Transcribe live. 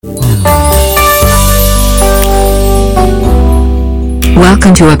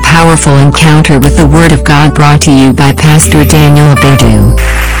Welcome to a powerful encounter with the Word of God brought to you by Pastor Daniel Abaidoo.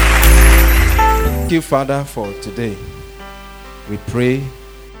 Thank you, Father, for today. We pray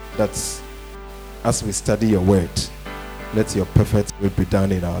that as we study your word, let your perfect will be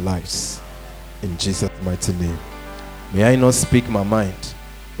done in our lives. In Jesus' mighty name. May I not speak my mind,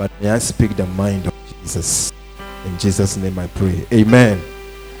 but may I speak the mind of Jesus. In Jesus' name I pray. Amen.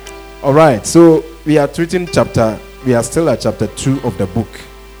 All right, so we are still at chapter 2 of the book.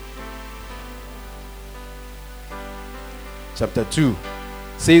 Chapter 2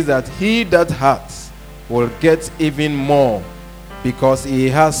 says that he that hath will get even more because he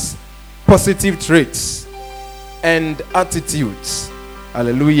has positive traits and attitudes.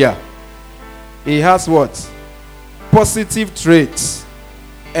 Hallelujah. He has what? Positive traits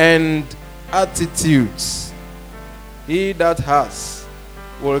and attitudes. He that has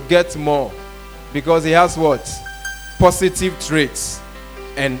will get more because he has what? Positive traits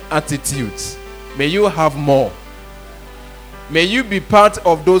and attitudes. May you have more. May you be part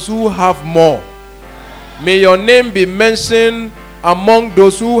of those who have more. May your name be mentioned among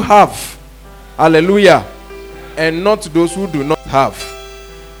those who have. Hallelujah. And not those who do not have.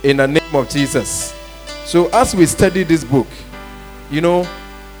 In the name of Jesus. So as we study this book,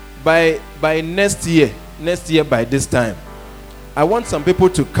 by next year by this time, I want some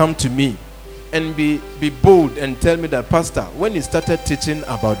people to come to me and be bold and tell me that, Pastor, when you started teaching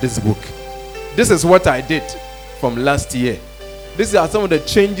about this book, this is what I did from last year. These are some of the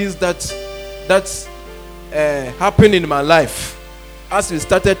changes that happened in my life as we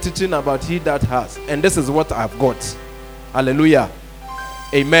started teaching about he that has. And this is what I've got. Hallelujah.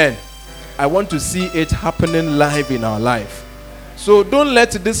 Amen. I want to see it happening live in our life. So don't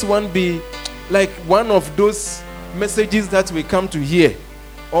let this one be like one of those messages that we come to hear,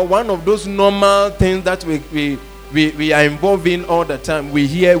 or one of those normal things that we are involved in all the time. We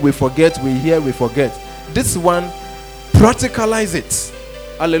hear, we forget, we hear, we forget. This one, practicalize it.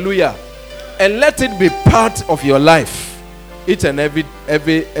 Hallelujah. And let it be part of your life, each and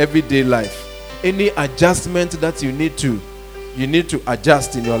everyday life. Any adjustment that you need to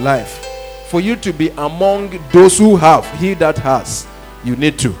adjust in your life. For you to be among those who have, he that has, you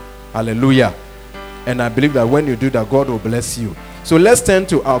need to. Hallelujah. And I believe that when you do that, God will bless you. So let's turn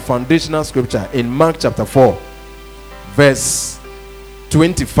to our foundational scripture in Mark chapter 4, verse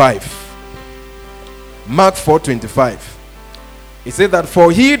 25. Mark 4:25. It says that,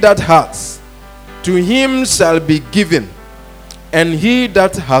 for he that has, to him shall be given, and he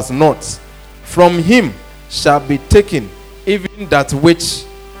that has not, from him shall be taken even that which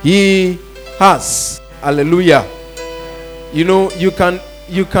he has. Hallelujah. You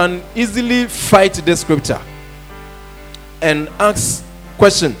can easily fight this scripture and ask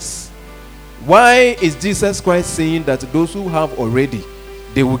questions. Why is Jesus Christ saying that those who have already,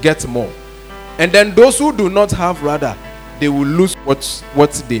 they will get more, and then those who do not have, rather, they will lose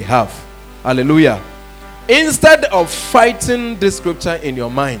what they have? Hallelujah. Instead of fighting this scripture in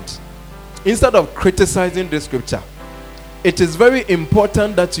your mind, instead of criticizing this scripture, it is very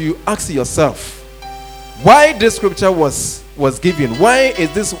important that you ask yourself why this scripture was given. Why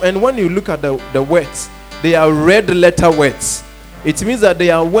is this? And when you look at the words, they are red letter words. It means that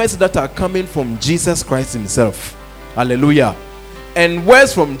they are words that are coming from Jesus Christ himself. Hallelujah. And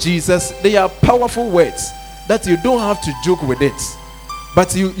words from Jesus, they are powerful words that you don't have to joke with it.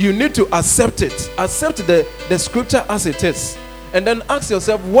 But you need to accept it. Accept the scripture as it is. And then ask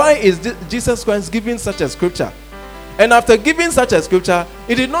yourself, why is Jesus Christ giving such a scripture? And after giving such a scripture,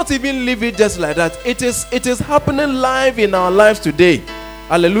 he did not even leave it just like that. It is happening live in our lives today.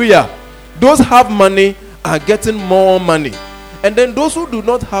 Hallelujah. Those who have money are getting more money. And then those who do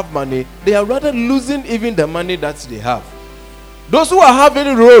not have money, they are rather losing even the money that they have. Those who are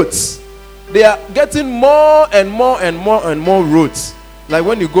having roads, they are getting more and more and more and more roads. Like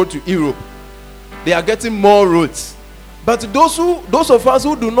when you go to Europe, they are getting more roads. But those of us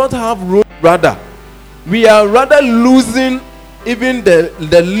who do not have roads, rather, we are rather losing even the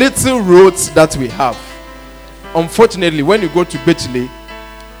little roads that we have. Unfortunately, when you go to Bechley,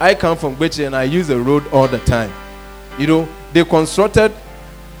 I come from Bechley and I use the road all the time. They constructed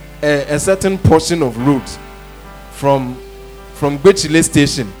a certain portion of road from Bechley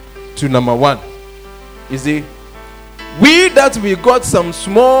station to number 1. You see, we got some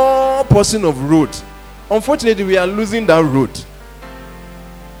small portion of road. Unfortunately, we are losing that road.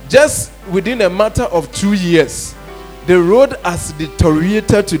 Just within a matter of 2 years, the road has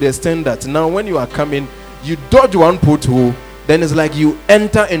deteriorated to the extent that now when you are coming, you dodge one pothole, then it's like you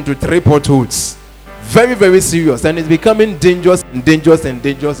enter into 3 potholes. Very, very serious. And it's becoming dangerous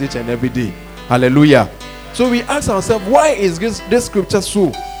each and every day. Hallelujah. So we ask ourselves, why is this scripture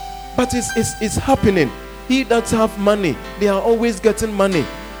so? But it's happening. He that have money, they are always getting money.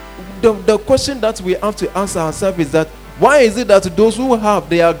 The question that we have to ask ourselves is that, why is it that those who have,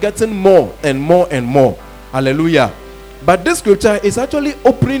 they are getting more and more and more? Hallelujah. But this scripture is actually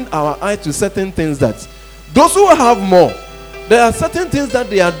opening our eyes to certain things, that those who have more, there are certain things that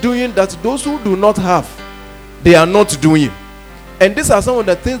they are doing that those who do not have, they are not doing. And these are some of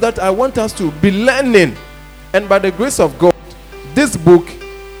the things that I want us to be learning. And by the grace of God, this book,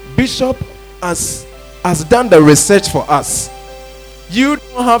 Bishop has done the research for us. You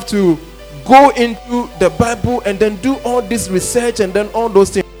don't have to go into the Bible and then do all this research and then all those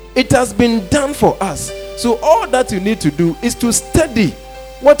things. It has been done for us. So all that you need to do is to study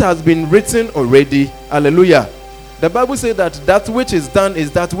what has been written already. Hallelujah. The Bible says that which is done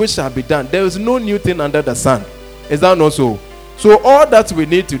is that which shall be done. There is no new thing under the sun. Is that not so? So all that we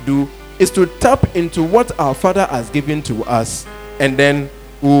need to do is to tap into what our Father has given to us, and then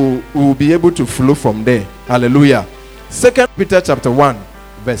we'll be able to flow from there. Hallelujah. 2 Peter chapter 1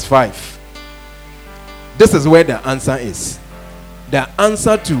 verse 5. This is where the answer is. The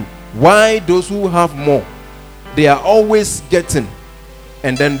answer to why those who have more, they are always getting,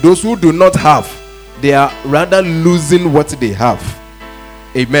 and then those who do not have, they are rather losing what they have.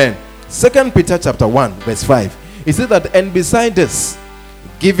 Amen. 2 Peter chapter 1 verse 5. It says that, and beside this,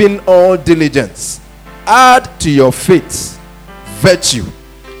 giving all diligence, add to your faith virtue,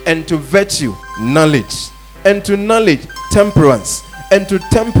 and to virtue knowledge, and to knowledge temperance, and to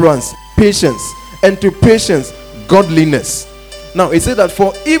temperance patience, and to patience godliness. Now it says that,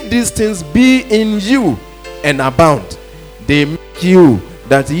 for if these things be in you and abound, they make you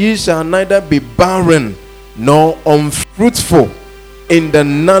that ye shall neither be barren nor unfruitful in the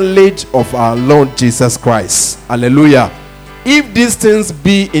knowledge of our Lord Jesus Christ. Hallelujah. If these things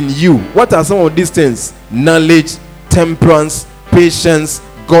be in you, what are some of these things? Knowledge, temperance, patience,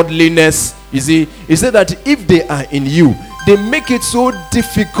 godliness. You see, he said that if they are in you, they make it so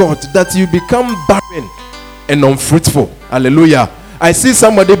difficult that you become barren and unfruitful. Hallelujah. I see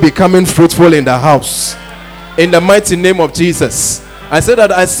somebody becoming fruitful in the house, in the mighty name of Jesus. I said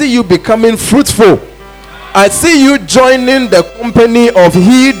that I see you becoming fruitful. I see you joining the company of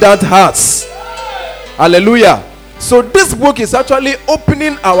he that has. Hallelujah. So this book is actually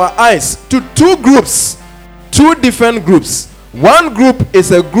opening our eyes to two groups, two different groups. One group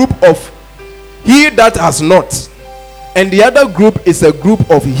is a group of he that has not, and the other group is a group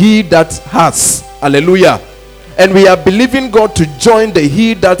of he that has. Hallelujah. And we are believing God to join the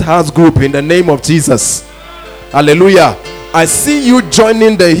he that has group in the name of Jesus. Hallelujah. I see you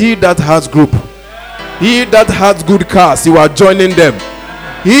joining the he that has group. He that has good cars, you are joining them.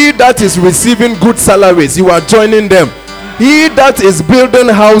 He that is receiving good salaries, you are joining them. He that is building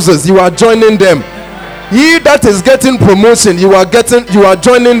houses, you are joining them. He that is getting promotion, you are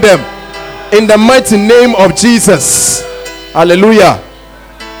joining them. In the mighty name of Jesus. Hallelujah.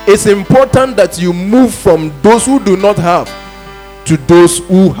 It's important that you move from those who do not have to those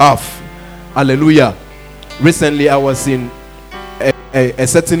who have. Hallelujah. Recently I was in a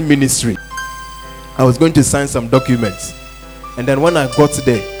certain ministry. I was going to sign some documents, and then when I got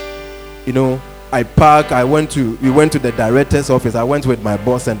there, I parked. We went to the director's office. I went with my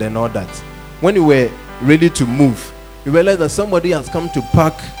boss and then all that. When we were ready to move, we realized that somebody has come to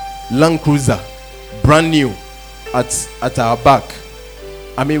park Land Cruiser brand new at our back.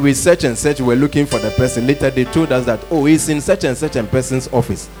 I mean, we search and search, we were looking for the person. Later they told us that, oh, he's in such and such a person's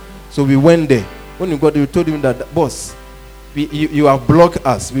office. So we went there. When we got there, we told him that, boss, you have blocked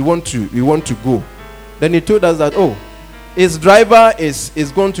us. We want to go. Then he told us that, oh, his driver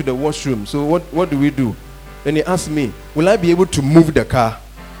is going to the washroom. So what do we do? Then he asked me, will I be able to move the car?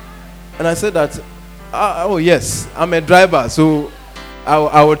 And I said that, oh yes, I'm a driver, so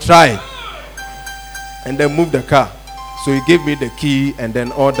I will try. And then move the car. So he gave me the key and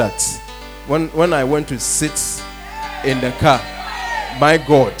then all that. When I went to sit in the car, my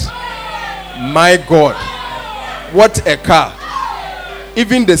God, what a car.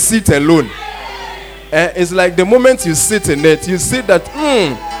 Even the seat alone. It's like the moment you sit in it, you see that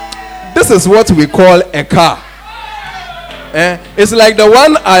this is what we call a car. It's like the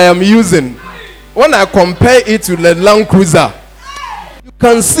one I am using. When I compare it to the Land Cruiser, you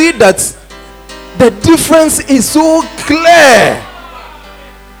can see that the difference is so clear.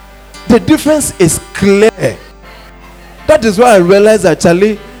 The difference is clear. That is why I realized that,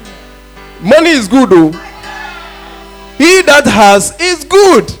 Charlie, money is good though. He that has is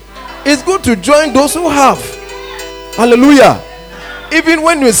good. It's good to join those who have. Hallelujah. Even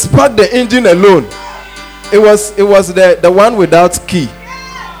when you spark the engine alone, it was the one without key.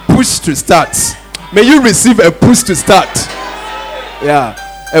 Push to start. May you receive a push to start. Yeah,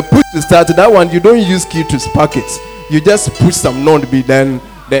 a push to start. That one, you don't use key to spark it. You just push some node, then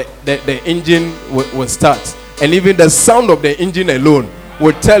the engine will start. And even the sound of the engine alone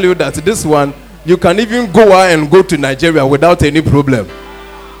will tell you that this one, you can even go out and go to Nigeria without any problem.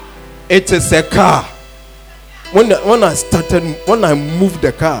 It is a car. When I moved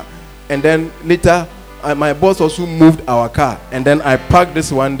the car, and then later my boss also moved our car, and then I parked this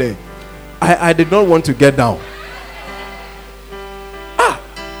one day. I did not want to get down.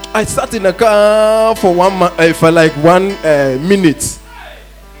 I sat in the car for like 1 minute.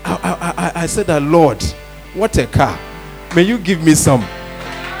 I said, Lord, what a car. May you give me some.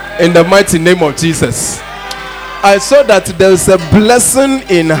 In the mighty name of Jesus. I saw that there's a blessing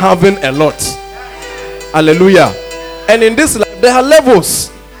in having a lot. Hallelujah. And in this life, there are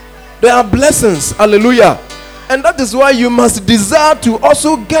levels. There are blessings. Hallelujah. And that is why you must desire to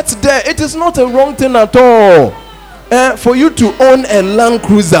also get there. It is not a wrong thing at all. For you to own a Land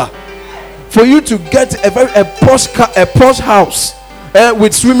Cruiser, for you to get a posh car, a posh house,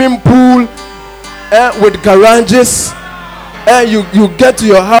 with swimming pool, with garages, you get to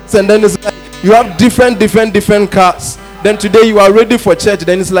your house and then it's like you have different cars. Then today you are ready for church.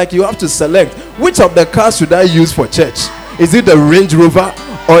 Then it's like you have to select which of the cars should I use for church. Is it the Range Rover,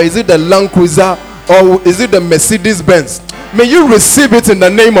 or is it the Land Cruiser, or is it the Mercedes Benz? May you receive it in the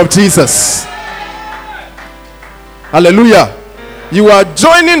name of Jesus. Hallelujah. You are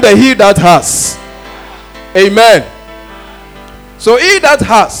joining the he that has. Amen. So he that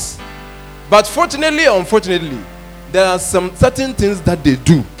has. But fortunately or unfortunately, there are some certain things that they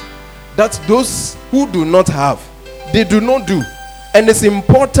do that those who do not have, they do not do. And it's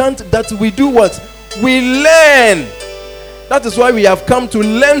important that we do what? We learn. That is why we have come to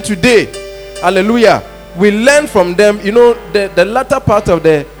learn today. Hallelujah. We learn from them. You know, the latter part of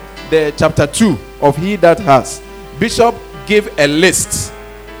the chapter 2 of he that has, Bishop gave a list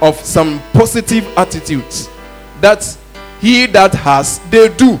of some positive attitudes that he that has, they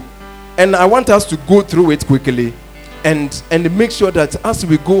do. And I want us to go through it quickly and make sure that as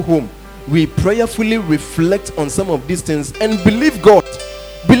we go home, we prayerfully reflect on some of these things and believe God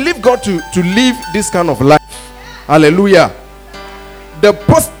to live this kind of life. Hallelujah. The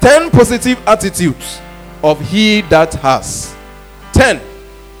 10 positive attitudes of he that has. 10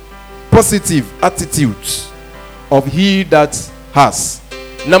 positive attitudes of he that has.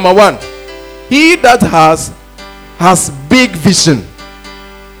 Number 1, he that has big vision.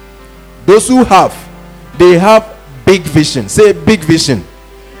 Those who have, they have big vision. Say big vision.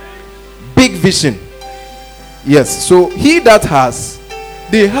 Big vision. Yes. So he that has,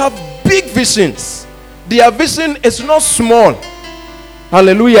 they have big visions. Their vision is not small.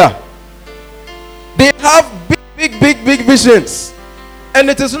 Hallelujah. They have big visions. And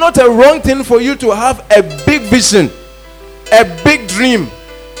it is not a wrong thing for you to have a big vision, a big dream.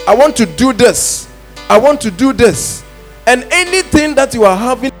 I want to do this. I want to do this. And anything that you are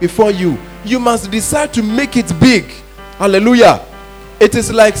having before you, you must decide to make it big. Hallelujah. It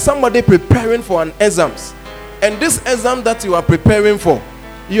is like somebody preparing for an exams. And this exam that you are preparing for,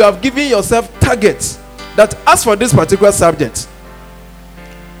 you have given yourself targets that as for this particular subject,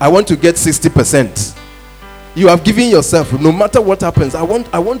 I want to get 60%. You have given yourself, no matter what happens, I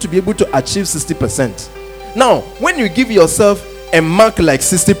want to be able to achieve 60%. Now, when you give yourself a mark like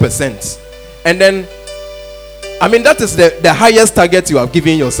 60%, and then, I mean, that is the highest target you have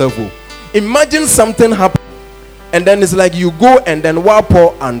given yourself. Imagine something happen, and then it's like you go and then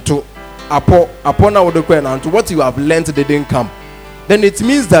wapo and to upon what you have learned didn't come. Then it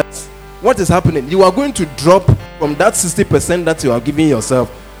means that what is happening? You are going to drop from that 60% that you are giving yourself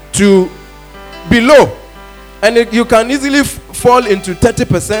to below. And you can easily fall into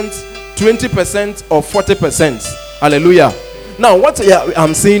 30%, 20%, or 40%. Hallelujah. Now, what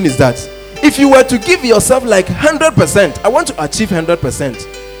I'm saying is that if you were to give yourself like 100%, I want to achieve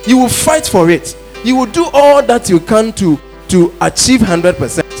 100%, you will fight for it. You will do all that you can to achieve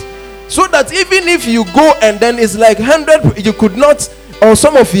 100%. So that even if you go and then it's like 100, you could not, or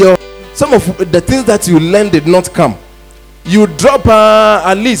some of the things that you learned did not come. You drop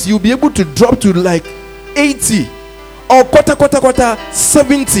at least you'll be able to drop to like 80 or quarter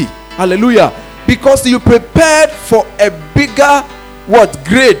 70. Hallelujah. Because you prepared for a bigger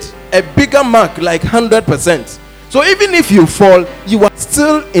grade, a bigger mark like 100%. So even if you fall, you are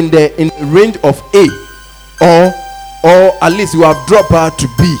still in the range of A, or at least you have dropped to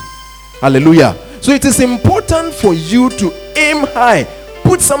B. Hallelujah. So it is important for you to aim high,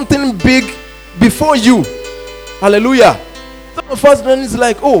 put something big before you. Hallelujah. Some of us then is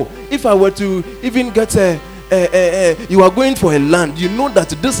like, oh, if I were to even get you are going for a land, you know that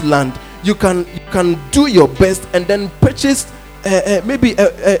this land, you can do your best and then purchase maybe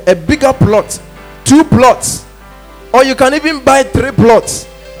a bigger plot, 2 plots, or you can even buy 3 plots.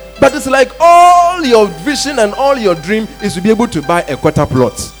 But it's like all your vision and all your dream is to be able to buy a quarter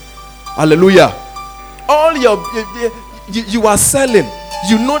plot. Hallelujah. All you are selling.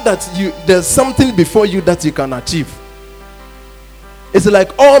 You know that there's something before you that you can achieve. It's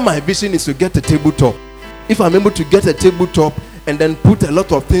like all my vision is to get a tabletop. If I'm able to get a tabletop and then put a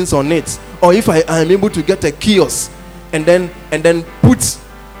lot of things on it, or if I am able to get a kiosk and then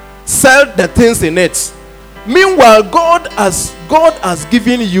sell the things in it. Meanwhile, God has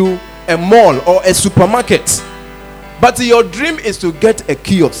given you a mall or a supermarket, but your dream is to get a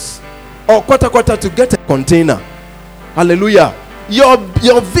kiosk or quarter to get a container. Hallelujah. Your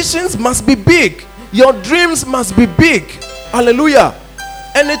visions must be big. Your dreams must be big. Hallelujah.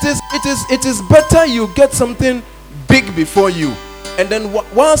 And it is better you get something big before you, and then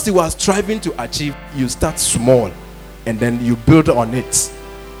whilst you are striving to achieve, you start small, and then you build on it.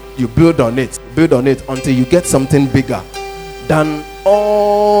 You build on it until you get something bigger. Than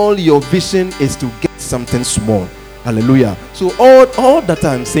all your vision is to get something small. Hallelujah. So all that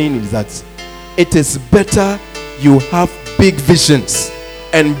I'm saying is that it is better you have big visions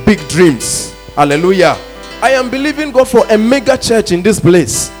and big dreams. Hallelujah. I am believing God for a mega church in this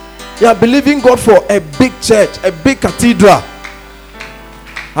place. You are believing God for a big church, a big cathedral.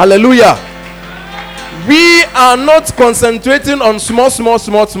 Hallelujah. We are not concentrating on small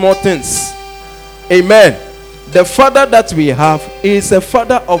things. Amen. The Father that we have is a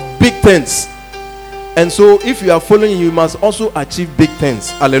Father of big things. And so if you are following, you must also achieve big things.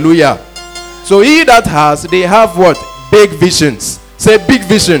 Hallelujah. So he that has, they have what? Big visions. Say big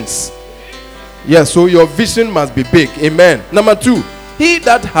visions. Yes, so your vision must be big. Amen. Number 2, he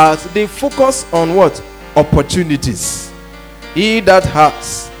that has, they focus on what? Opportunities. He that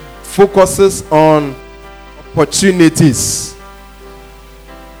has focuses on opportunities.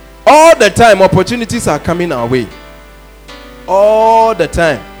 All the time opportunities are coming our way. All the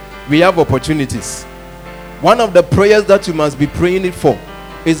time we have opportunities. One of the prayers that you must be praying it for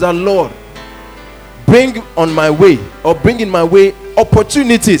is that, Lord, bring in my way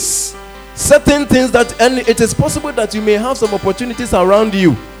opportunities. Certain things that, and it is possible that you may have some opportunities around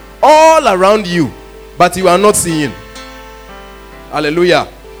you, all around you, but you are not seeing. Hallelujah.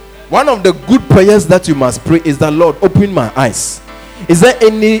 One of the good prayers that you must pray is that, Lord, open my eyes. Is there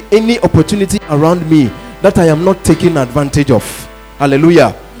any opportunity around me that I am not taking advantage of?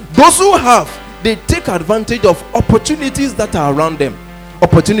 Hallelujah. Those who have, they take advantage of opportunities that are around them.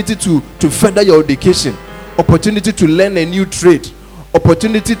 Opportunity to further your education, opportunity to learn a new trade,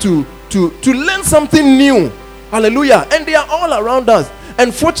 opportunity to learn something new. Hallelujah. And they are all around us.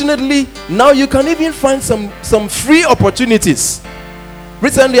 And fortunately, now you can even find some free opportunities.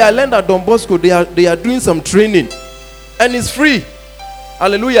 Recently, I learned at Don Bosco, they are doing some training, and it's free.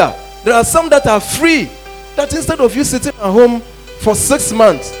 Hallelujah. There are some that are free, that instead of you sitting at home for 6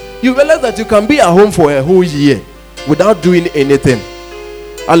 months, you realize that you can be at home for a whole year without doing anything.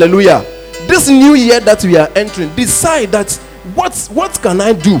 Hallelujah. This new year that we are entering, decide that what can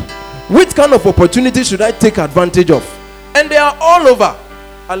I do? Which kind of opportunity should I take advantage of? And they are all over.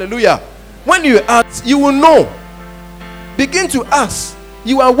 Hallelujah. When you ask, you will know. Begin to ask.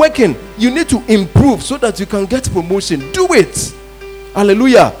 You are working, you need to improve so that you can get promotion. Do it.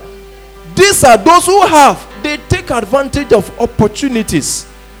 Hallelujah. These are those who have, they take advantage of opportunities.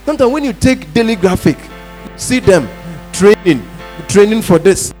 Sometimes when you take daily graphic, see them training for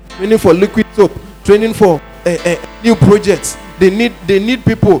this, training for liquid soap, training for new projects. They need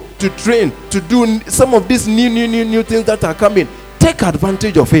people to train to do some of these new things that are coming. Take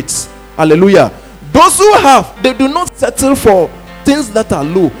advantage of it. Hallelujah. Those who have, they do not settle for things that are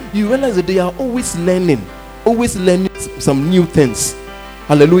low. You realize that they are always learning some new things.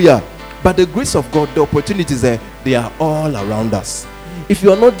 Hallelujah. By the grace of God, the opportunities there, they are all around us. If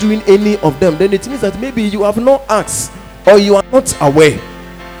you are not doing any of them, then it means that maybe you have not asked or you are not aware.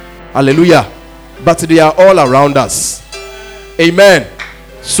 Hallelujah. But they are all around us. Amen.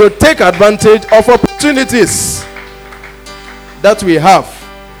 So take advantage of opportunities that we have.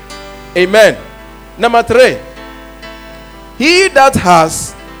 Amen. Number 3, he that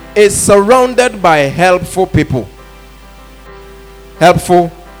has is surrounded by helpful people.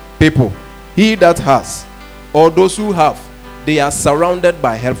 Helpful people. He that has, or those who have, they are surrounded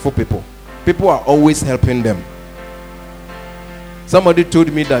by helpful people. People are always helping them. Somebody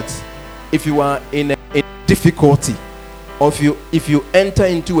told me that if you are in difficulty, or if you enter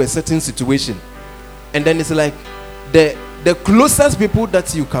into a certain situation, and then it's like the closest people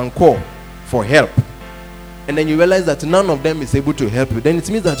that you can call for help and then you realize that none of them is able to help you, then it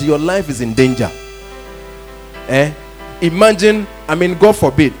means that your life is in danger. Imagine, God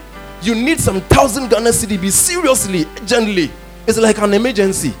forbid, you need some 1,000 Ghana cedi, seriously, urgently. It's like an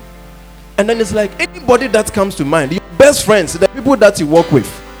emergency. And then it's like anybody that comes to mind, your best friends, the people that you work with,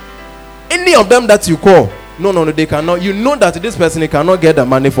 any of them that you call, no, they cannot. You know that this person cannot get the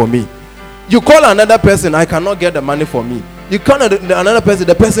money for me. You call another person, I cannot get the money for me. You call another person,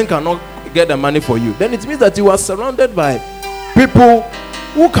 the person cannot get the money for you. Then it means that you are surrounded by people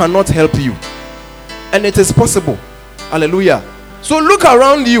who cannot help you. And it is possible. Hallelujah. So look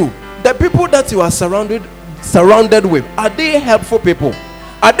around you. The people that you are surrounded with, are they helpful people?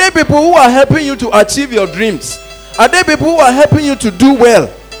 Are they people who are helping you to achieve your dreams? Are they people who are helping you to do well?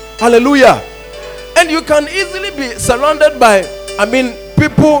 Hallelujah. And you can easily be surrounded by,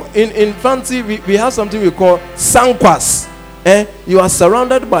 people in fancy, we have something we call sankwas. You are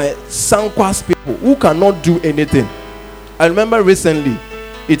surrounded by sankwas people who cannot do anything. I remember recently,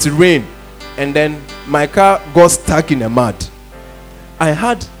 it rained, and then my car got stuck in the mud. I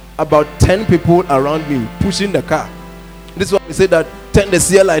had about 10 people around me pushing the car. This is why we say that 10 they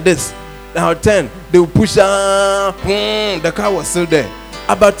see it like this. Now 10 they will push. The car was still there.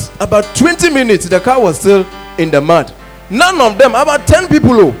 About 20 minutes the car was still in the mud. None of them, about 10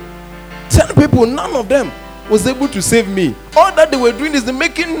 people, 10 people, none of them was able to save me. All that they were doing is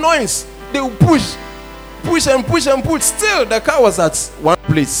making noise. They will push and push. Still the car was at one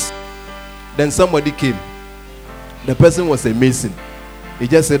place. Then somebody came. The person was a mason. He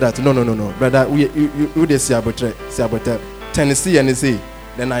just said that no, brother, we just see Tennessee, and he say,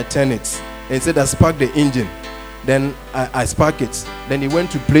 then I turn it. And he said I spark the engine. Then I spark it. Then he went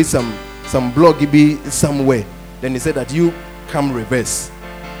to play some block be somewhere. Then he said that you come reverse.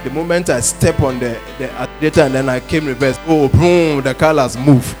 The moment I step on the accelerator and then I came reverse, boom, the car has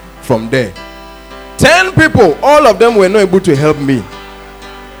moved from there. 10 people, all of them were not able to help me.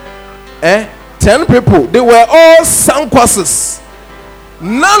 10 people, they were all sankwasses.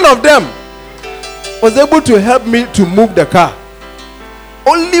 None of them was able to help me to move the car.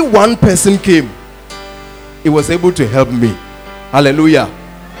 Only one person came. He was able to help me. Hallelujah.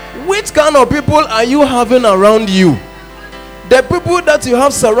 Which kind of people are you having around you? The people that you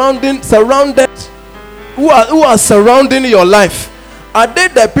have surrounded, who are surrounding your life, are they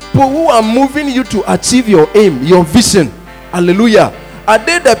the people who are moving you to achieve your aim, your vision? Hallelujah. Are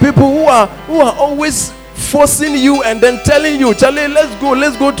they the people who are always forcing you and then telling you, Charlie,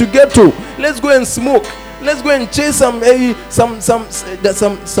 let's go to ghetto, let's go and smoke, let's go and chase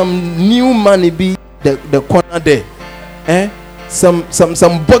some new money be the corner there,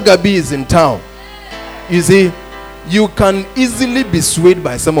 some bugabees in town. You see, you can easily be swayed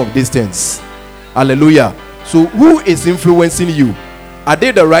by some of these things. Hallelujah. So who is influencing you? Are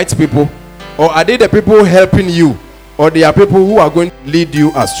they the right people, or are they the people helping you, or they are people who are going to lead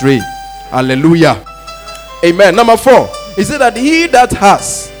you astray? Hallelujah. Amen. Number 4, he said that he that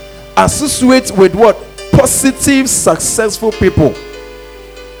has associates with what? Positive, successful people.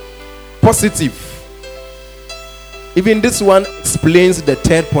 Positive. Even this one explains the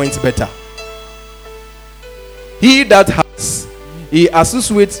third point better. He that has, he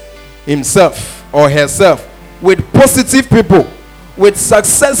associates himself or herself with positive people, with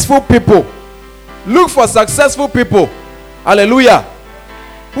successful people. Look for successful people. Hallelujah.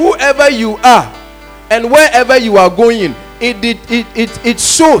 Whoever you are and wherever you are going, it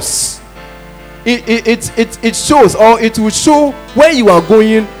shows. It shows, or it will show where you are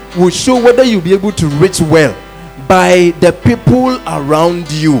going, will show whether you'll be able to reach well by the people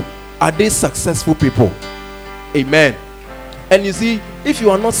around you. Are they successful people? Amen. And you see, if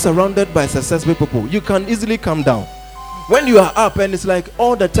you are not surrounded by successful people, you can easily come down. When you are up and it's like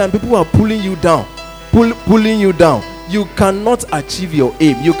all the time people are pulling you down, pulling you down, you cannot achieve your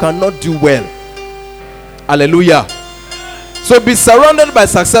aim. You cannot do well. Hallelujah. So be surrounded by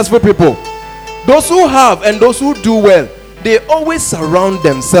successful people. Those who have and those who do well, they always surround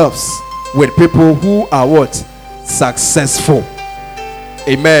themselves with people who are what? Successful.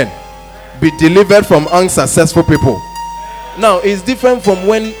 Amen. Be delivered from unsuccessful people. Now it's different from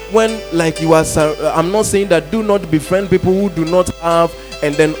when like you are I'm not saying that do not befriend people who do not have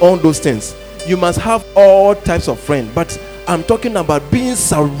and then all those things. You must have all types of friends, but I'm talking about being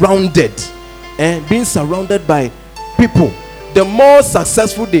surrounded and being surrounded by people. The more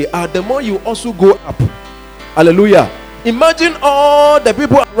successful they are, the more you also go up. Hallelujah. Imagine all the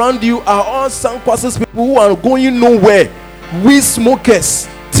people around you are all sankwasses, people who are going nowhere. Weed smokers,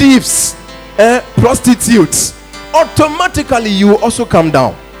 thieves, prostitutes. Automatically you will also come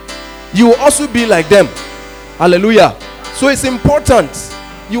down. You will also be like them. Hallelujah. So it's important.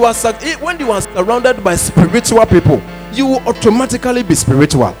 When you are surrounded by spiritual people, you will automatically be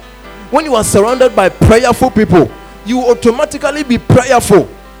spiritual. When you are surrounded by prayerful people, you will automatically be prayerful.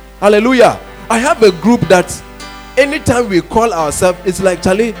 Hallelujah. I have a group that anytime we call ourselves, it's like,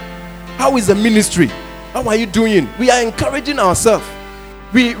 Charlie, how is the ministry? How are you doing? We are encouraging ourselves.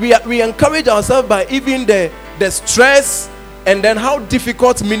 We encourage ourselves by even the stress and then how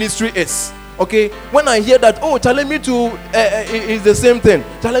difficult ministry is. Okay, when I hear that, oh, Charlie, me too, is the same thing.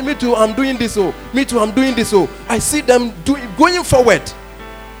 Charlie, me too, I'm doing this. Oh, me too, I'm doing this. Oh, I see them going forward.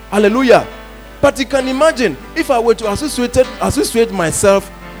 Hallelujah. But you can imagine if I were to associate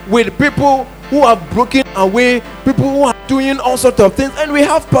myself with people who are broken away, people who are doing all sorts of things, and we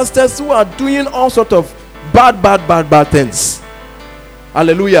have pastors who are doing all sorts of bad things.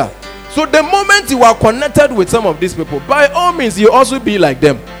 Hallelujah. So the moment you are connected with some of these people, by all means, you also be like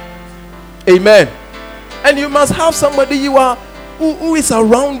them. Amen. And you must have somebody who is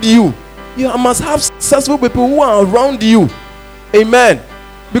around you. You must have successful people who are around you. Amen.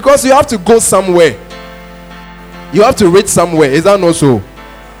 Because you have to go somewhere. You have to reach somewhere. Is that not so?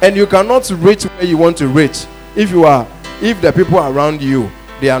 And you cannot reach where you want to reach if the people around you,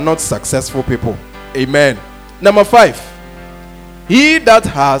 they are not successful people. Amen. Number 5. He that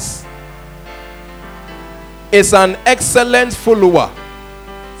has is an excellent follower.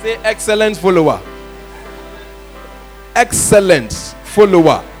 Say excellent follower. Excellent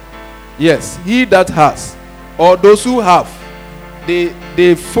follower. Yes, he that has, or those who have,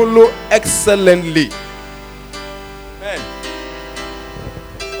 they follow excellently. Amen.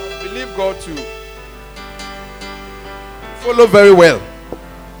 Believe God to follow very well.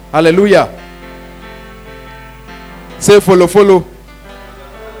 Hallelujah. Say follow. Follow.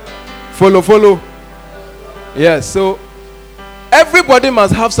 Yes, so everybody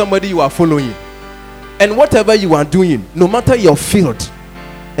must have somebody you are following. And whatever you are doing, no matter your field,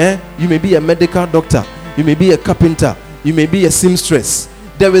 you may be a medical doctor, you may be a carpenter, you may be a seamstress.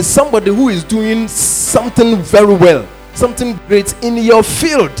 There is somebody who is doing something very well, something great in your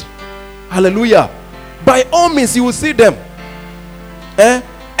field. Hallelujah. By all means, you will see them.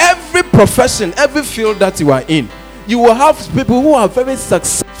 Every profession, every field that you are in, you will have people who are very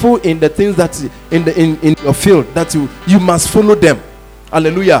successful in the things that in your field, that you must follow them.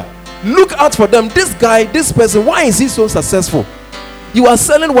 Hallelujah. Look out for them. This guy, this person, why is he so successful? You are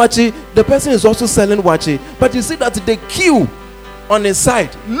selling wachi, the person is also selling wachi, but you see that the queue on his side.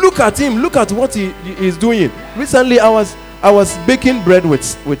 Look at him. Look at what he is doing. Recently, I was baking bread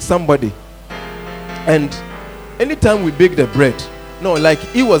with somebody, and anytime we bake the bread, like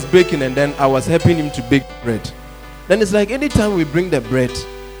he was baking and then I was helping him to bake bread. Then it's like anytime we bring the bread,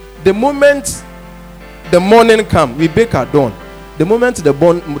 the moment the morning comes, we bake at dawn. The moment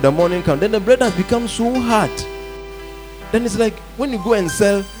the morning comes, then the bread has become so hard. Then it's like when you go and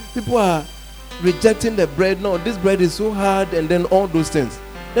sell, people are rejecting the bread. No, this bread is so hard, and then all those things.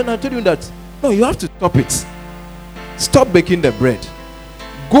 Then I tell you that, no, you have to stop it. Stop baking the bread.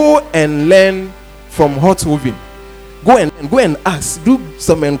 Go and learn from hot oven. Go and ask. Do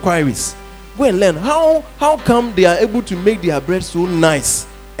some inquiries. Go and learn how come they are able to make their bread so nice,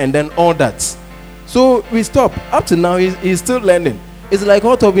 and then all that. So we stop. Up to now, he's still learning. It's like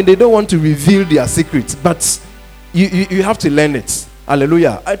hot oven. They don't want to reveal their secrets, but you have to learn it.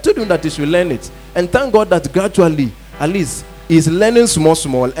 Hallelujah. I told him that he should learn it, and thank God that gradually, at least, he's learning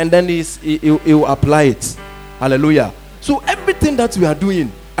small, and then he will apply it. Hallelujah. So everything that we are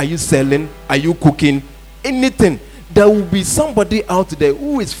doing, are you selling? Are you cooking? Anything. There will be somebody out there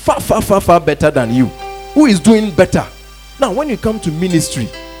who is far better than you, who is doing better. Now, when you come to ministry,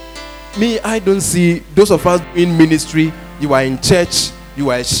 I don't see those of us doing ministry. You are in church,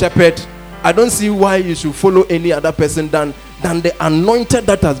 you are a shepherd. I don't see why you should follow any other person than the anointed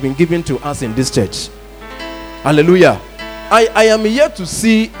that has been given to us in this church. Hallelujah. I am here to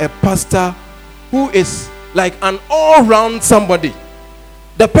see a pastor who is like an all-round somebody.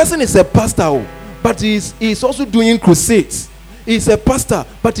 The person is a pastor, but he's also doing crusades. He's a pastor,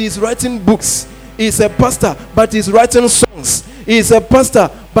 but he's writing books. He's a pastor, but he's writing songs. He's a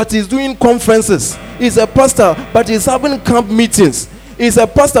pastor, but he's doing conferences. He's a pastor, but he's having camp meetings. He's a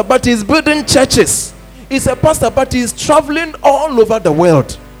pastor, but he's building churches. He's a pastor, but he's traveling all over the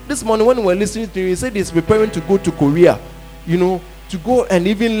world. This morning when we were listening to him, he said he's preparing to go to Korea, to go and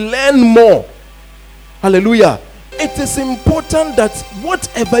even learn more. Hallelujah. It is important that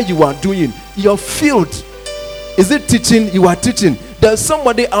whatever you are doing, your field, is it teaching? You are teaching. There's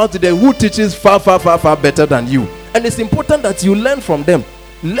somebody out there who teaches far better than you. And it's important that you learn from them.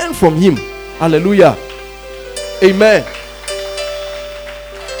 Learn from him. Hallelujah. Amen.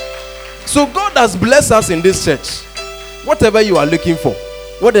 So God has blessed us in this church. Whatever you are looking for,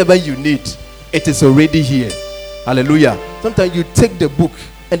 Whatever you need, it is already here. Hallelujah. Sometimes you take the book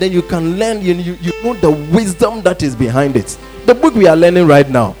and then you can learn, you know the wisdom that is behind it. The book we are learning right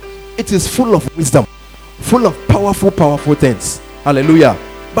now, it is full of wisdom, full of powerful things. Hallelujah.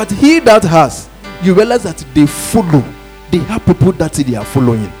 But he that has, you realize that they follow. They have people that they are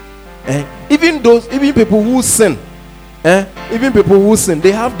following. Even people who sin, even people who sin,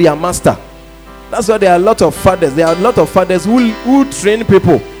 they have their master. That's why there are a lot of fathers. There are a lot of fathers who train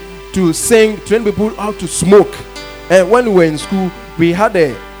people to sing, train people how to smoke. And when we were in school, we had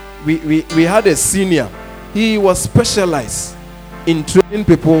a senior. He was specialized in training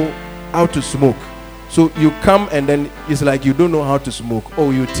people how to smoke. So you come and then it's like you don't know how to smoke.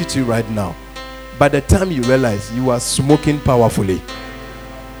 Oh, you teach you right now. By the time you realize you are smoking powerfully.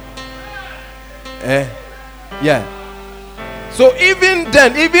 Yeah. So even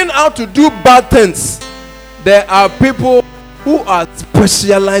then, even how to do bad things, there are people who are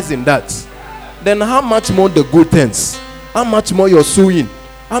specialized in that. Then how much more the good things? How much more your sewing?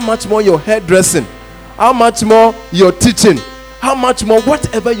 How much more your hairdressing? How much more your teaching? How much more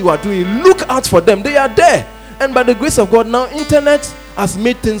whatever you are doing? Look out for them. They are there. And by the grace of God, now internet has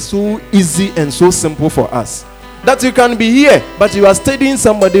made things so easy and so simple for us that you can be here, but you are studying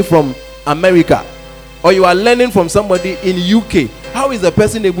somebody from America, or you are learning from somebody in UK. How is the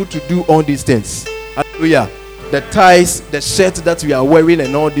person able to do all these things? Hallelujah. The ties, the shirts that we are wearing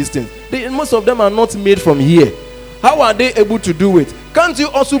and all these things, most of them are not made from here. How are they able to do it? Can't you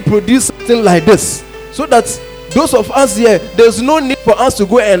also produce something like this so that those of us here, there's no need for us to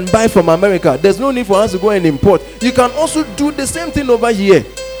go and buy from America. There's no need for us to go and import. You can also do the same thing over here.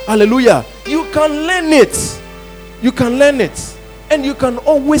 Hallelujah. You can learn it. You can learn it. And you can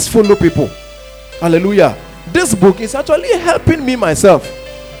always follow people. Hallelujah. This book is actually helping me myself.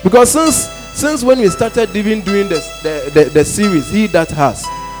 Because since when we started even doing the series, He That Has,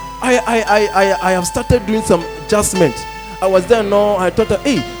 I have started doing some adjustment. I was there now, I thought,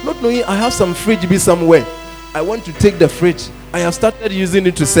 hey, not knowing I have some fridge be somewhere. I want to take the fridge. I have started using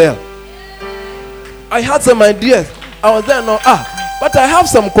it to sell. I had some ideas. I was there now, but I have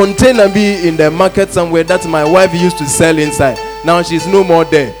some container be in the market somewhere that my wife used to sell inside. Now she's no more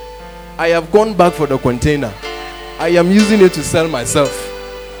there. I have gone back for the container. I am using it to sell myself.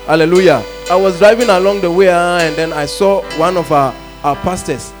 Hallelujah. I was driving along the way and then I saw one of our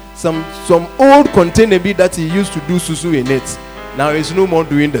pastors, some old container be that he used to do susu in it. Now he's no more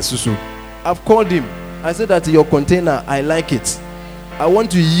doing the susu. I've called him. I said that your container, I like it. I want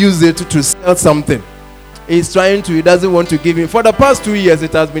to use it to sell something. He doesn't want to give me. For the past 2 years,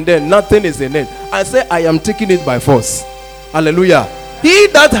 it has been there. Nothing is in it. I say, I am taking it by force. Hallelujah. He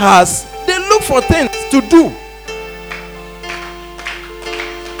that has, they look for things to do.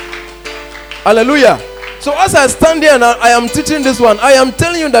 Hallelujah. So as I stand here and I am teaching this one, I am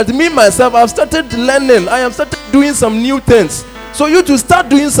telling you that me, myself, I've started learning. I have started doing some new things. So you to start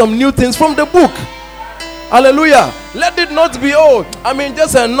doing some new things from the book. Hallelujah. Let it not be,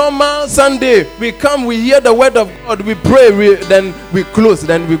 just a normal Sunday. We come, we hear the word of God, we pray, then we close.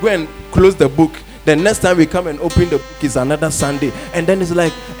 Then we go and close the book. Then next time we come and open the book is another Sunday. And then it's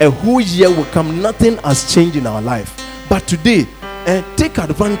like a whole year will come. Nothing has changed in our life. But today, take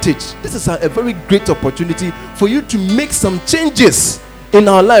advantage. This is a very great opportunity for you to make some changes in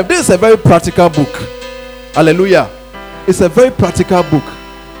our life. This is a very practical book. Hallelujah. It's a very practical book.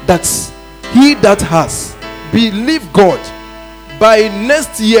 That's he that has. Believe God. By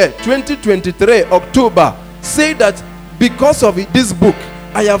next year, 2023, October, say that because of this book,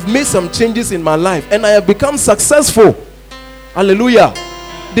 I have made some changes in my life and I have become successful. Hallelujah.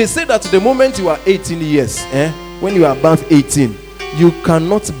 They say that the moment you are 18 years, when you are above 18, you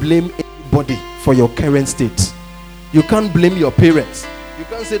cannot blame anybody for your current state. You can't blame your parents. You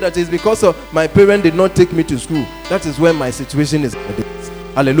can't say that it's because of my parent did not take me to school. That is where my situation is.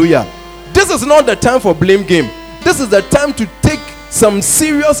 Hallelujah. This is not the time for blame game. This is the time to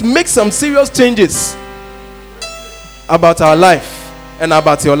make some serious changes about our life and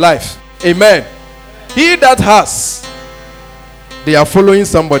about your life. Amen. He that has, they are following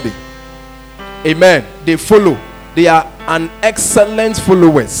somebody. Amen. They follow. They are an excellent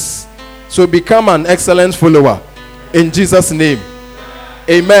followers. So become an excellent follower in Jesus' name.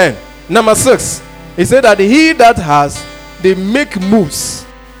 Amen. Number 6, he said that he that has, they make moves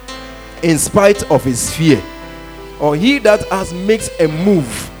in spite of his fear. Or he that has makes a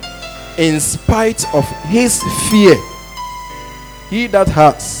move in spite of his fear. He that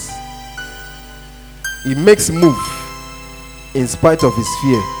has, he makes move in spite of his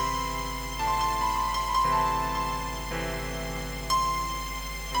fear.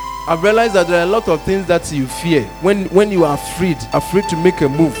 I've realized that there are a lot of things that you fear when you are afraid to make a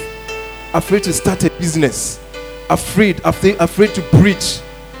move, afraid to start a business, afraid to preach.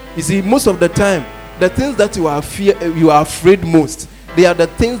 You see, most of the time, the things that you are afraid most, they are the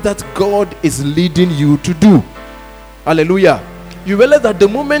things that God is leading you to do. Hallelujah. You realize that the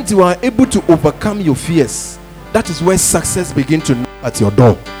moment you are able to overcome your fears, that is where success begins to knock at your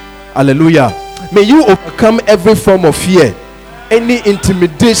door. Hallelujah. May you overcome every form of fear, any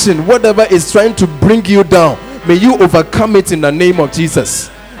intimidation, whatever is trying to bring you down. May you overcome it in the name of Jesus.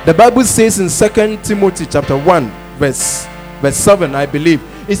 The Bible says in 2 Timothy chapter 1 verse 7, I believe,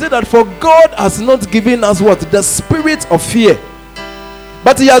 it said that for God has not given us what? The spirit of fear,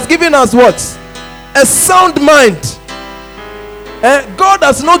 but he has given us what? A sound mind. God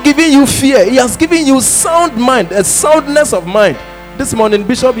has not given you fear. He has given you sound mind, a soundness of mind. This morning,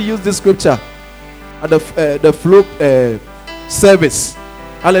 Bishop used this scripture at the flow service.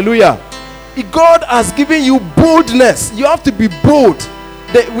 Hallelujah. God has given you boldness. You have to be bold.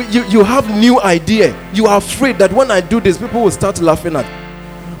 You have new idea. You are afraid that when I do this, people will start laughing at me.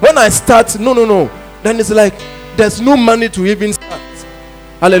 When I start, no, then it's like there's no money to even start.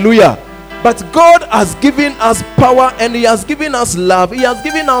 Hallelujah. But God has given us power and he has given us love. He has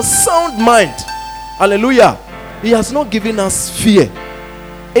given us sound mind. Hallelujah. He has not given us fear.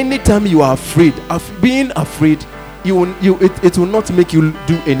 Anytime you are afraid, being afraid, it will not make you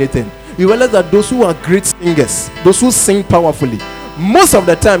do anything. You realize that those who are great singers, those who sing powerfully, most of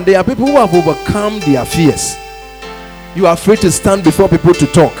the time they are people who have overcome their fears. You are afraid to stand before people to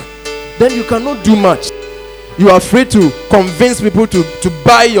talk, then you cannot do much. You are afraid to convince people to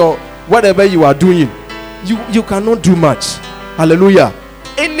buy your whatever you are doing. You cannot do much. Hallelujah.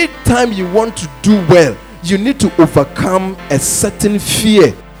 Anytime you want to do well, you need to overcome a certain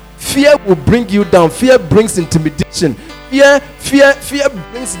fear. Fear will bring you down. Fear brings intimidation. Fear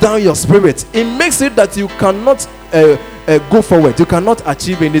brings down your spirit. It makes it that you cannot go forward. You cannot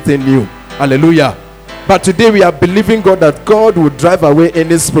achieve anything new. Hallelujah. But today we are believing God that God will drive away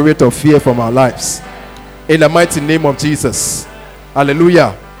any spirit of fear from our lives. In the mighty name of Jesus.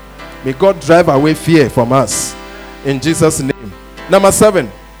 Hallelujah. May God drive away fear from us. In Jesus' name. Number 7.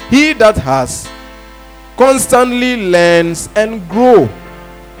 He that has constantly learns and grow.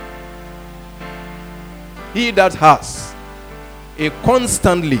 He that has is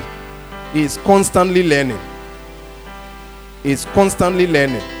constantly learning. Is constantly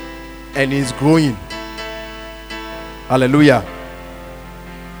learning and is growing. Hallelujah.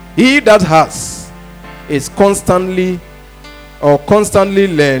 He that has is constantly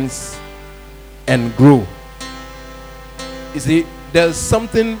learns and grow. You see, there's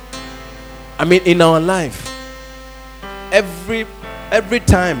something, in our life, every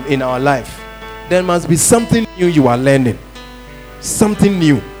time in our life, there must be something new you are learning. Something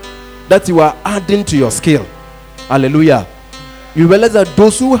new that you are adding to your skill. Hallelujah. You realize that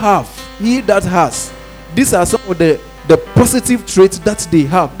those who have, he that has, these are some of the positive traits that they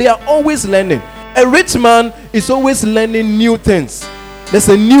have. They are always learning. A rich man is always learning new things. There's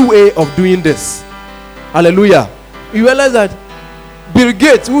a new way of doing this. Hallelujah. You realize that Bill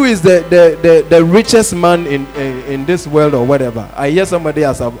Gates, who is the richest man in this world or whatever, I hear somebody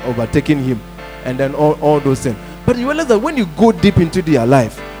has overtaken him, and then all those things. But you realize that when you go deep into their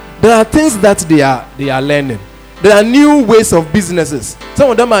life, there are things that they are learning. There are new ways of businesses. Some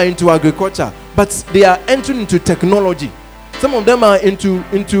of them are into agriculture, but they are entering into technology. Some of them are into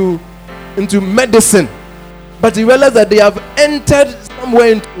medicine. But you realize that they have entered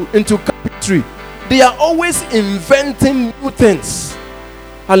somewhere into carpentry. They are always inventing new things.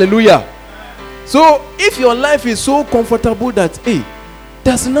 Hallelujah. So if your life is so comfortable that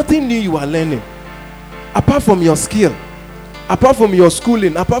there's nothing new you are learning, apart from your skill, apart from your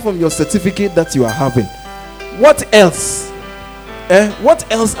schooling, apart from your certificate that you are having, what else? What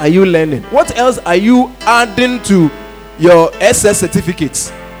else are you learning? What else are you adding to your SS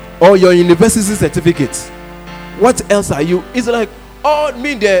certificates or your university certificates? What else are you? It's like,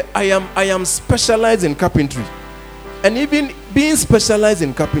 I am specialized in carpentry. And even being specialized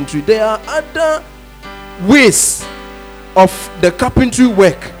in carpentry, there are other ways of the carpentry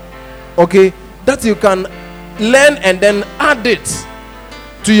work, okay, that you can learn and then add it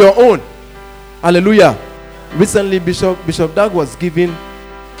to your own. Hallelujah. Recently, Bishop Doug was giving,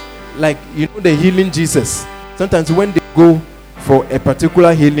 the healing Jesus. Sometimes when they go for a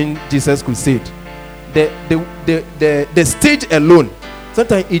particular healing Jesus crusade, the stage alone,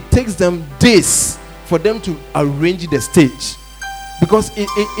 sometimes it takes them days for them to arrange the stage, because it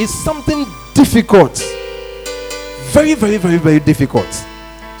is something difficult, very, very, very, very difficult.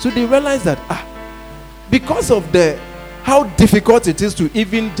 So they realize that because of the how difficult it is to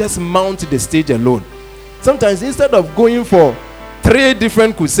even just mount the stage alone. Sometimes instead of going for 3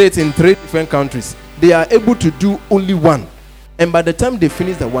 different crusades in 3 different countries, they are able to do only one. And by the time they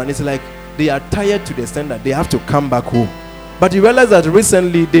finish the one, it's like they are tired to the extent that they have to come back home. But you realize that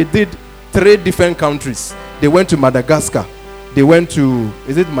recently they did 3 different countries. They went to Madagascar, they went to,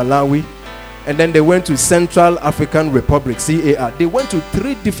 is it Malawi? And then they went to Central African Republic, CAR. They went to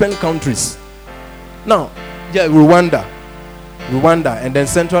 3 different countries. Now, yeah, Rwanda, and then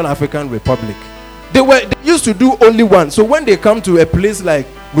Central African Republic. They used to do only one. So when they come to a place like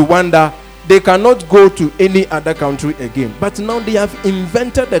Rwanda, they cannot go to any other country again. But now they have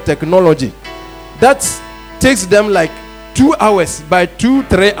invented the technology that takes them like 2 hours. By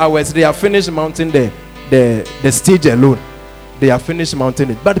 2-3 hours, they have finished mounting the stage alone. They have finished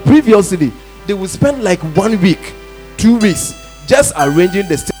mounting it. But previously, they would spend like 1 week, 2 weeks just arranging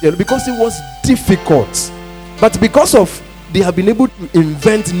the stage alone because it was difficult. But because of they have been able to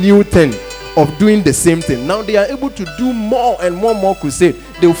invent new things of doing the same thing, now they are able to do more and more crusade.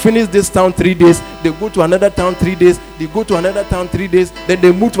 They will finish this town 3 days, they go to another town 3 days, they go to another town 3 days, then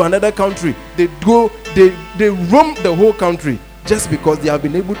they move to another country. They roam the whole country just because they have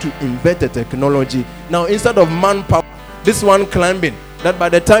been able to invent the technology. Now instead of manpower, this one climbing, that by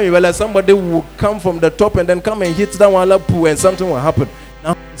the time you realize somebody will come from the top and then come and hit that one pool and something will happen.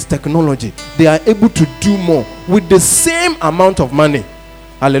 Now it's technology. They are able to do more with the same amount of money.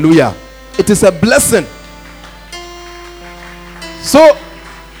 Hallelujah. It is a blessing. So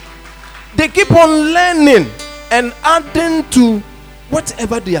they keep on learning and adding to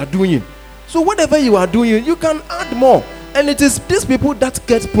whatever they are doing. So whatever you are doing, you can add more. And it is these people that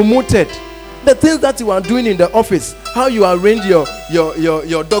get promoted. The things that you are doing in the office, how you arrange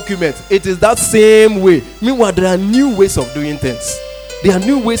your documents, it is that same way. Meanwhile, there are new ways of doing things. There are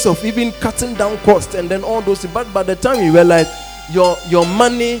new ways of even cutting down costs and then all those things. But by the time you realize your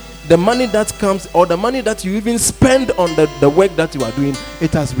money, the money that comes, or the money that you even spend on the work that you are doing,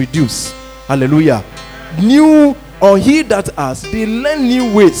 it has reduced. Hallelujah. New, or he that has, they learn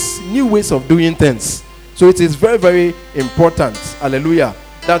new ways of doing things. So it is very, very important. Hallelujah.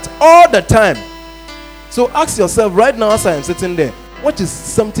 That all the time. So ask yourself right now as I am sitting there, what is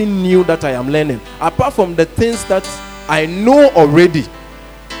something new that I am learning? Apart from the things that I know already.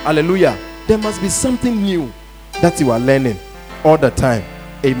 Hallelujah. There must be something new that you are learning all the time.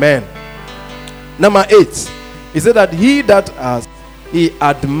 Amen. Number 8. He said that he that has, he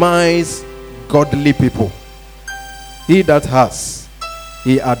admires godly people. He that has,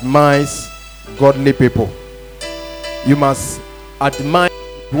 he admires godly people. You must admire.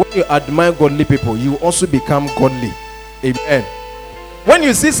 When you admire godly people, you also become godly. Amen. When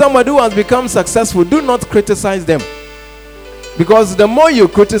you see somebody who has become successful, do not criticize them. Because the more you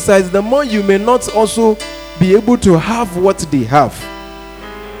criticize, the more you may not also be able to have what they have.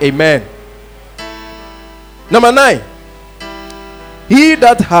 Amen. Number 9. He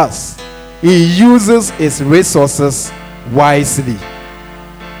that has, he uses his resources wisely.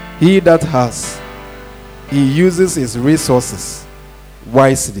 He that has, he uses his resources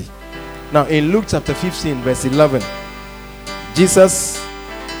wisely. Now in Luke chapter 15 verse 11, Jesus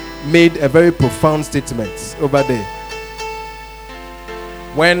made a very profound statement over there.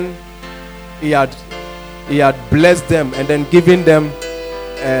 When he had blessed them and then given them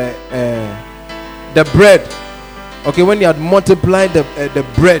the bread. Okay, when he had multiplied the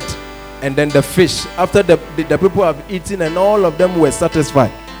bread and then the fish, after the people have eaten and all of them were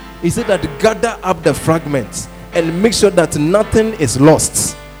satisfied, he said that gather up the fragments and make sure that nothing is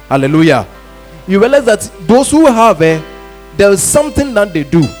lost. Hallelujah. You realize that those who have there is something that they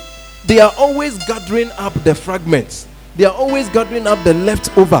do. They are always gathering up the fragments. They are always gathering up the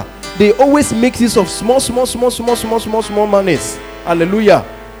leftover. They always make use of small monies. Hallelujah.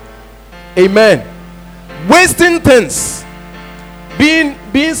 Amen. Wasting things.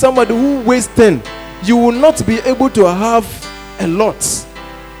 Being somebody who wastes things, you will not be able to have a lot.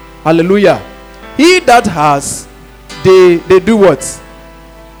 Hallelujah. He that has, they do what?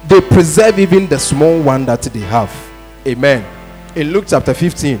 They preserve even the small one that they have. Amen. In Luke chapter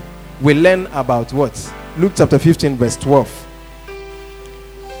 15, we learn about what? Luke chapter 15 verse 12.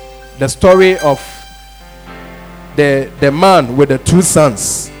 The story of the man with the 2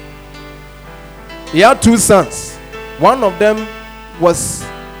 sons. He had 2 sons. One of them was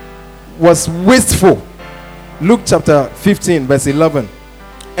wasteful. Luke chapter 15 verse 11.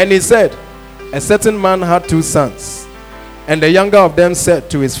 And he said, a certain man had 2 sons, and the younger of them said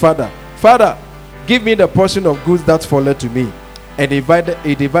to his father, Father, give me the portion of goods that falleth to me. And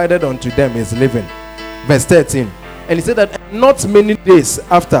he divided unto them his living. Verse 13. And he said that not many days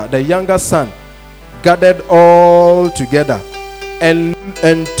after, the younger son gathered all together and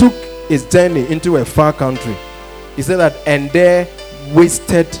took his journey into a far country. He said that, and there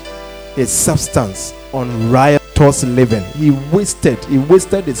wasted his substance on riotous living. He wasted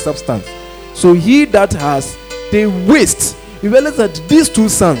his substance. So he that has, they waste. You realize that these two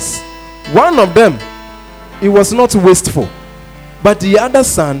sons, one of them, he was not wasteful, but the other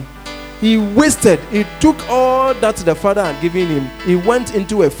son, he wasted. He took all that the father had given him. He went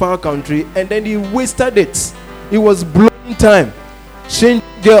into a far country and then he wasted it. He was blowing time, changing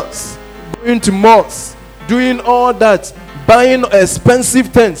girls, going to malls, doing all that, buying expensive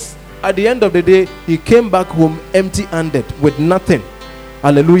things. At the end of the day, he came back home empty-handed with nothing.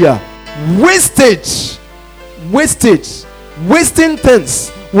 Hallelujah. Wasting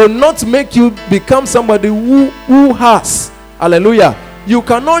things will not make you become somebody who has. Hallelujah. You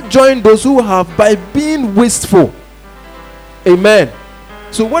cannot join those who have by being wasteful. Amen.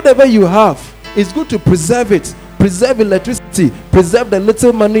 So whatever you have, it's good to preserve it. Preserve electricity. Preserve the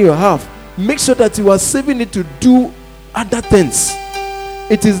little money you have. Make sure that you are saving it to do other things.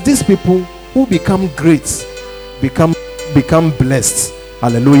 It is these people who become great, become blessed.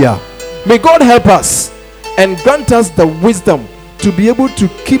 Hallelujah. May God help us and grant us the wisdom to be able to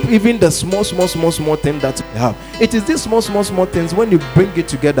keep even the small thing that we have. It is these small things, when you bring it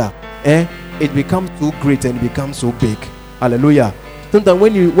together, it becomes so great and it becomes so big. Hallelujah. Sometimes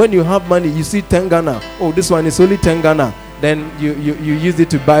when you have money, you see 10 Ghana. Oh, this one is only 10 Ghana. Then you use it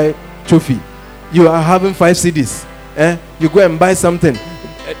to buy trophy. You are having 5 CDs. You go and buy something.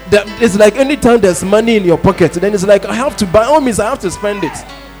 It's like anytime there's money in your pocket, then it's like, I have to, by all means, I have to spend it.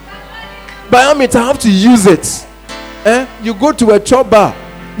 By all means, I have to use it. You go to a chop bar,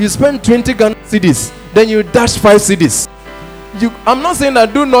 you spend 20 Ghana CDs, then you dash 5 CDs. I'm not saying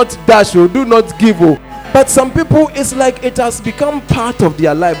that do not dash or do not give, but some people, it's like it has become part of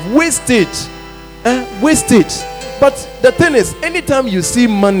their life. Wastage. Wastage. But the thing is, anytime you see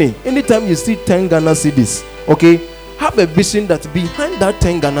money, anytime you see 10 Ghana CDs, okay, have a vision that behind that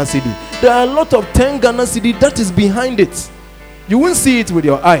 10 Ghana CD, there are a lot of 10 Ghana CD that is behind it. You won't see it with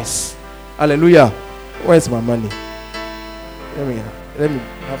your eyes. Hallelujah. Where's my money? Let me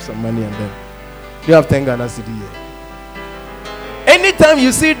have some money and then. You have 10 Ghana CD here. Anytime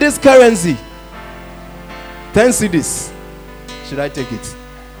you see this currency, 10 CDs, should I take it?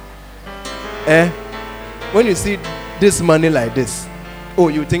 When you see this money like this, oh,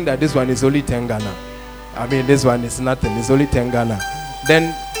 you think that this one is only 10 Ghana. I mean, this one is nothing. It's only 10 Ghana.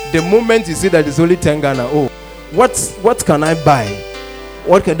 Then the moment you see that it's only 10 Ghana, oh, what can I buy?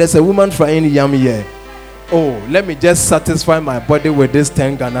 There's a woman frying yam here. Oh, let me just satisfy my body with this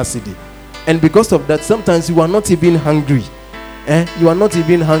 10 Ghana CD. And because of that, sometimes you are not even hungry. You are not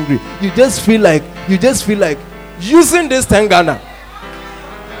even hungry. You just feel like using this 10 Ghana.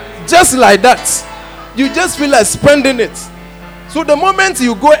 Just like that. You just feel like spending it. So the moment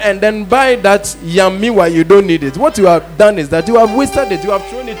you go and then buy that yam while you don't need it, what you have done is that you have wasted it. You have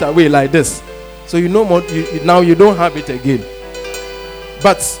thrown it away like this. So you know more. Now you don't have it again.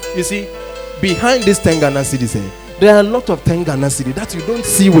 But you see, behind this 10 Ghana cedi, there are a lot of 10 Ghana cedi that you don't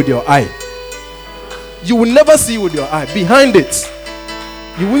see with your eye. You will never see with your eye. Behind it,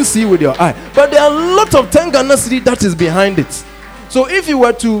 you won't see with your eye. But there are a lot of 10 Ghana cedi that is behind it. So if you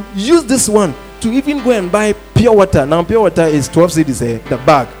were to use this one to even go and buy pure water, now pure water is 12 cedis, the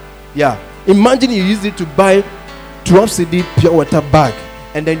bag. Yeah. Imagine you use it to buy 12 cedi pure water bag,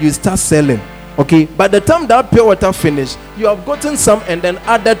 and then you start selling. Okay. By the time that pure water finish, you have gotten some and then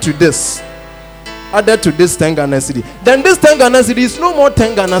added to this 10 Ghana cedi. Then this 10 Ghana cedi is no more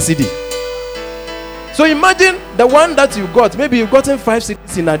 10 Ghana cedi. So imagine the one that you got. Maybe you've gotten 5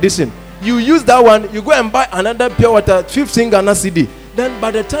 cedis in addition. You use that one, you go and buy another pure water 15 Ghana cedi. Then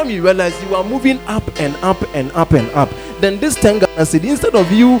by the time you realize you are moving up and up and up and up, then this 10 Ghana cedi, instead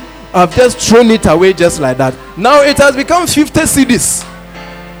of you have just thrown it away just like that, now it has become 50 cedis.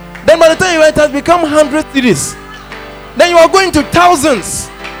 Then by the time you it has become 100 cedis. Then you are going to thousands.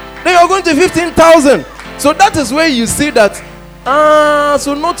 Then you are going to 15,000. So that is where you see that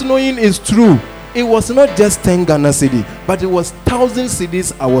so not knowing is true. It was not just 10 Ghana cedi, but it was 1,000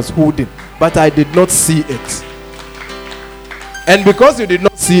 cedis I was holding, but I did not see it. And because you did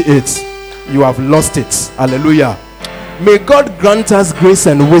not see it, you have lost it. Hallelujah. May God grant us grace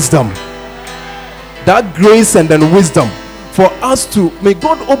and wisdom. That grace and then wisdom for us to, may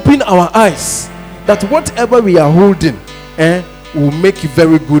God open our eyes that whatever we are holding, will make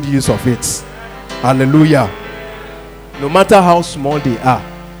very good use of it. Hallelujah. No matter how small they are,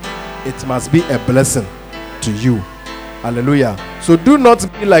 it must be a blessing to you. Hallelujah. So do not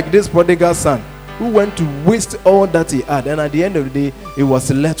be like this prodigal son who went to waste all that he had, and at the end of the day, he was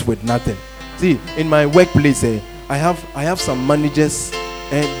left with nothing. See, in my workplace, I have some managers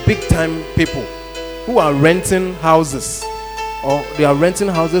and big time people who are renting houses, or they are renting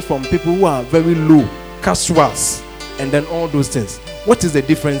houses from people who are very low, casuals, and then all those things. What is the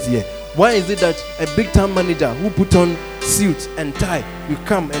difference here? Why is it that a big time manager who put on suit and tie, you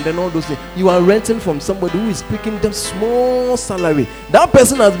come and then all those things, you are renting from somebody who is picking them small salary? That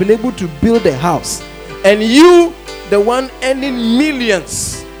person has been able to build a house, and you, the one earning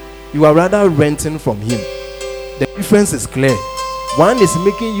millions, you are rather renting from him. The difference is clear. One is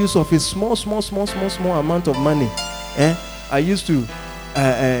making use of a small amount of money. I used to,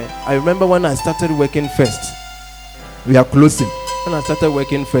 I remember when I started working first. We are closing. When I started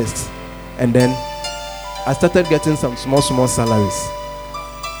working first, and then I started getting some small salaries.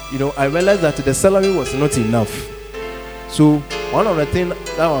 You know, I realized that the salary was not enough. So one of the things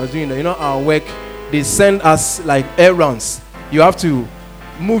that I was doing, you know, our work, they send us like errands. You have to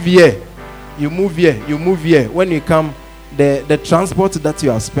move here, you move here, you move here. When you come, the transport that you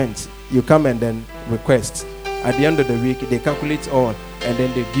have spent, you come and then request. At the end of the week, they calculate all and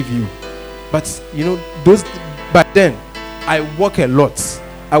then they give you. But you know, back then, I work a lot.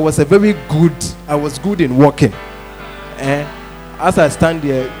 I was good in working. As I stand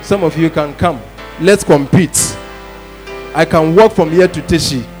here, some of you can come. Let's compete. I can walk from here to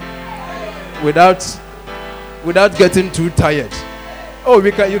Teshi without getting too tired. Oh,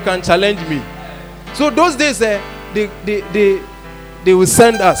 you can challenge me. So those days, they will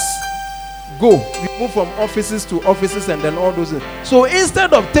send us. Go. We move from offices to offices and then all those things. So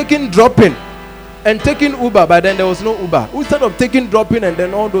instead of dropping and taking Uber, by then there was no Uber. Instead of dropping and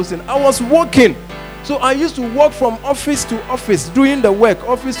then all those things, I was walking. So I used to walk from office to office, doing the work,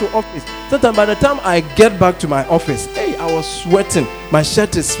 office to office. Sometimes by the time I get back to my office, I was sweating. My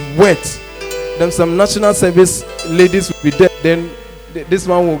shirt is wet. Then some national service ladies will be there. Then this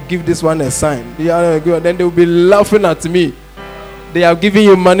one will give this one a sign. Then they will be laughing at me. They are giving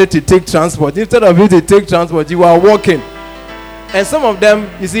you money to take transport. Instead of you to take transport, you are walking. And some of them,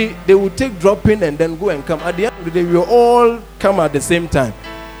 you see, they will take drop-in and then go and come. At the end of the day, we will all come at the same time.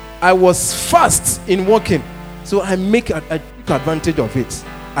 I was fast in walking, so I took advantage of it.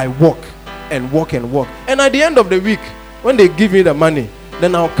 I walk and walk and walk. And at the end of the week, when they give me the money,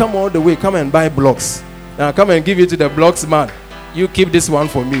 then I'll come all the way, come and buy blocks. And I'll come and give it to the blocks man. You keep this one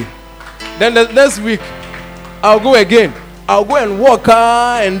for me. Then the next week, I'll go again. I'll go and walk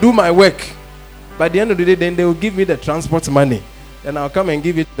and do my work. By the end of the day, then they will give me the transport money. Then I'll come and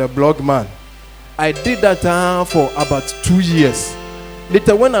give it to the blog man. I did that for about 2 years.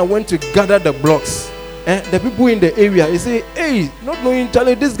 Later, when I went to gather the blocks, the people in the area, they say, hey, not knowing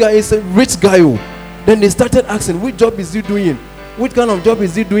Charlie, this guy is a rich guy. Then they started asking, which job is he doing? Which kind of job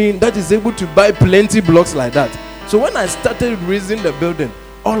is he doing that is able to buy plenty blocks like that? So when I started raising the building,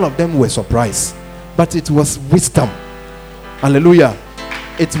 all of them were surprised. But it was wisdom. Hallelujah.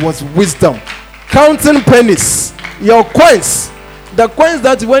 It was wisdom. Counting pennies. Your coins. The coins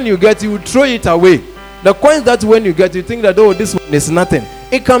that when you get, you throw it away. The coins that when you get, you think that, oh, this one is nothing.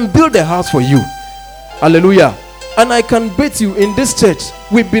 It can build a house for you. Hallelujah. And I can bet you in this church,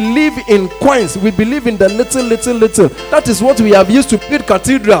 we believe in coins. We believe in the little. That is what we have used to build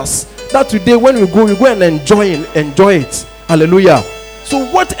cathedrals. That today when we go and enjoy it. Hallelujah. So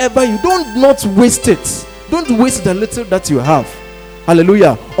whatever you not waste it. Don't waste the little that you have.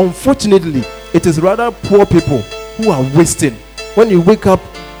 Hallelujah. Unfortunately, it is rather poor people who are wasting. When you wake up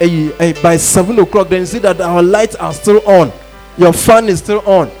by 7 o'clock, then you see that our lights are still on. Your fan is still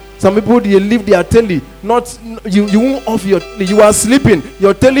on. Some people, they leave their telly. You won't off your telly. You are sleeping.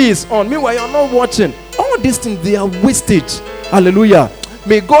 Your telly is on. Meanwhile, you're not watching. All these things, they are wastage. Hallelujah.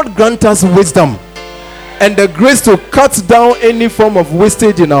 May God grant us wisdom and the grace to cut down any form of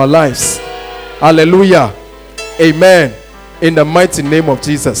wastage in our lives. Hallelujah. Amen. In the mighty name of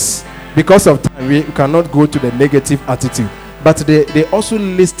Jesus. Because of time, we cannot go to the negative attitude. But they also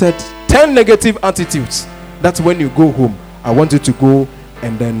listed 10 negative attitudes. That's when you go home. I want you to go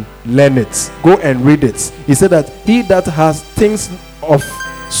and then learn it. Go and read it. He said that he that has things of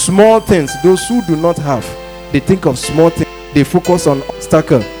small things, those who do not have, they think of small things. They focus on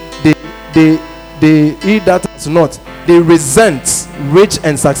obstacle. He that has not, they resent rich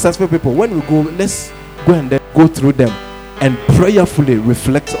and successful people. When we go, let's go and then go through them and prayerfully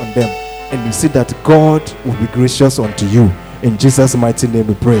reflect on them. And you see that God will be gracious unto you. In Jesus' mighty name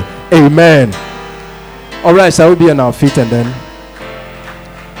we pray. Amen. All right, shall we be on our feet and then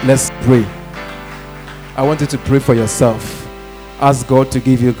let's pray. I want you to pray for yourself. Ask God to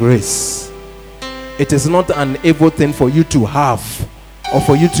give you grace. It is not an evil thing for you to have or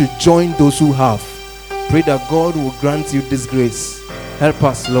for you to join those who have. Pray that God will grant you this grace. Help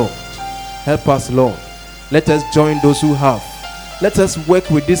us, Lord. Help us, Lord. Let us join those who have. Let us work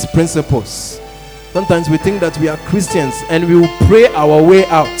with these principles. Sometimes we think that we are Christians and we will pray our way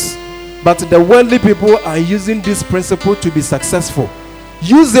out. But the worldly people are using this principle to be successful.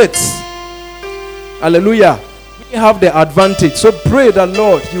 Use it. Hallelujah. We have the advantage. So pray that,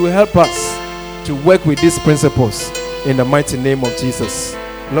 Lord, you will help us to work with these principles in the mighty name of Jesus.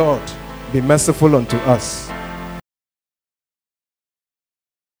 Lord, be merciful unto us.